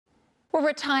Well,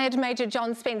 retired Major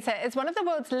John Spencer is one of the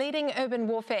world's leading urban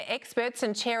warfare experts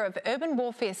and chair of urban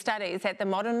warfare studies at the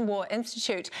Modern War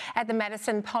Institute at the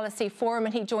Madison Policy Forum,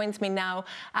 and he joins me now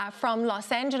from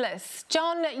Los Angeles.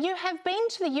 John, you have been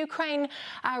to the Ukraine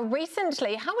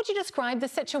recently. How would you describe the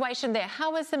situation there?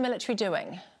 How is the military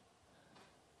doing?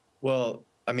 Well,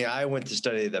 I went to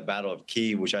study the Battle of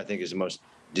Kyiv, which I think is the most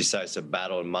decisive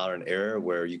battle in modern era,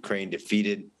 where Ukraine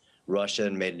defeated Russia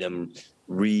and made them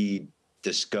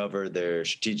rediscover their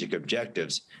strategic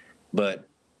objectives. But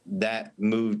that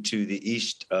moved to the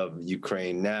east of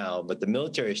Ukraine now, but the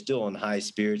military is still on high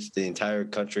spirits. The entire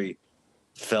country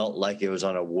felt like it was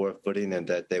on a war footing and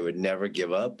that they would never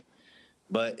give up.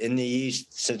 But in the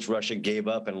east, since Russia gave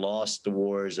up and lost the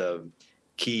wars of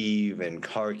Kyiv and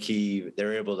Kharkiv,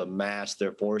 they're able to mass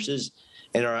their forces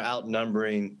and are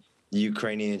outnumbering the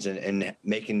Ukrainians and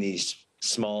making these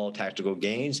small tactical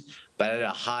gains, but at a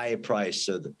high price.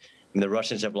 So the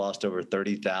Russians have lost over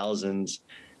 30,000,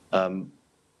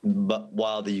 but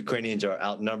while the Ukrainians are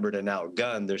outnumbered and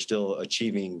outgunned, they're still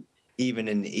achieving, even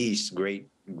in the east, great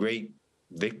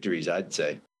victories, I'd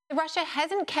say. Russia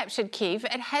hasn't captured Kyiv.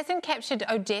 It hasn't captured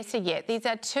Odessa yet. These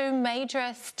are two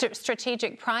major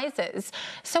strategic prizes.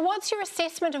 So what's your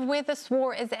assessment of where this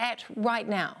war is at right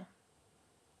now?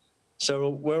 So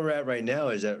where we're at right now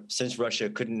is that since Russia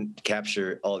couldn't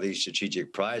capture all these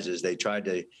strategic prizes, they tried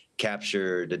to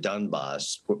capture the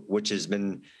Donbass, which there's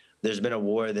been a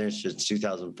war there since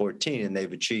 2014, and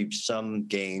they've achieved some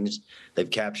gains. They've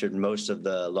captured most of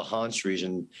the Luhansk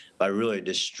region by really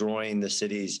destroying the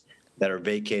cities that are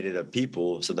vacated of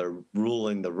people, so they're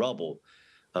ruling the rubble.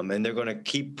 And they're going to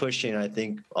keep pushing, I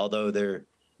think, although that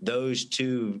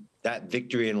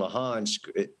victory in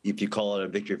Luhansk, if you call it a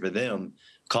victory for them,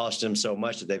 cost them so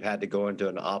much that they've had to go into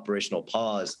an operational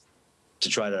pause to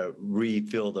try to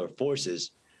refill their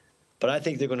forces. But I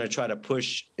think they're going to try to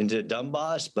push into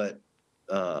Donbass, but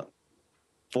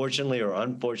fortunately or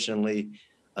unfortunately,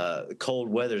 cold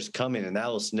weather is coming, and that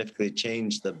will significantly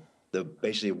change the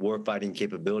basically war-fighting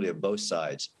capability of both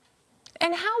sides.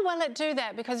 And how will it do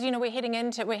that? Because, you know, we're heading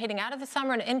out of the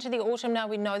summer and into the autumn now.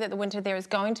 We know that the winter there is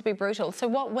going to be brutal. So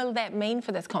what will that mean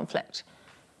for this conflict?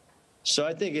 So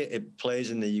I think it plays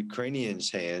in the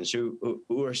Ukrainians' hands, who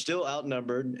are still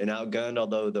outnumbered and outgunned,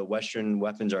 although the Western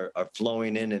weapons are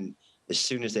flowing in, and as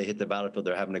soon as they hit the battlefield,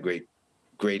 they're having a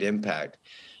great impact.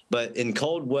 But in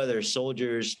cold weather,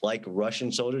 soldiers like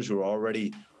Russian soldiers who are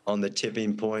already on the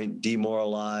tipping point,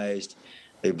 demoralized,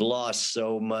 they've lost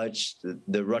so much.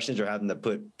 The Russians are having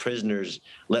to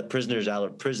let prisoners out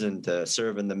of prison to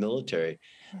serve in the military.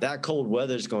 That cold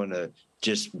weather is going to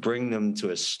just bring them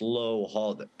to a slow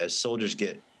halt as soldiers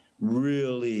get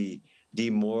really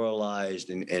demoralized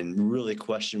and really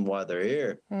question why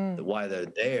they're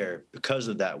there because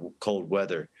of that cold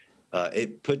weather.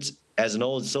 It puts, as an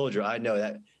old soldier, I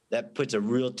know that puts a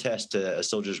real test to a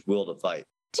soldier's will to fight.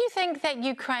 Do you think that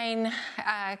Ukraine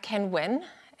can win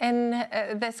in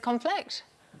this conflict?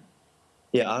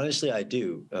 Yeah, honestly, I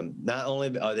do. Not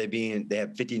only are they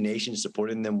have 50 nations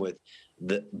supporting them with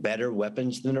the better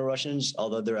weapons than the Russians,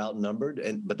 although they're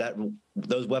outnumbered, but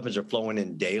those weapons are flowing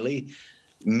in daily.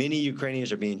 Many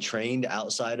Ukrainians are being trained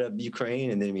outside of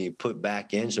Ukraine and then being put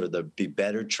back in, so they'll be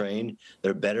better trained.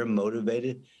 They're better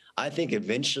motivated. I think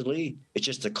eventually it's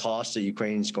just the cost that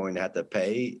Ukraine's going to have to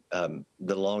pay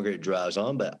the longer it drags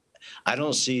on, but I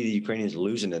don't see the Ukrainians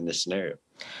losing in this scenario.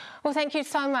 Well, thank you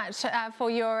so much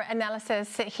for your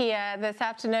analysis here this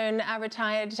afternoon,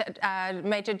 retired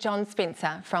Major John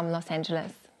Spencer from Los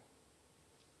Angeles.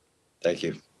 Thank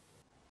you.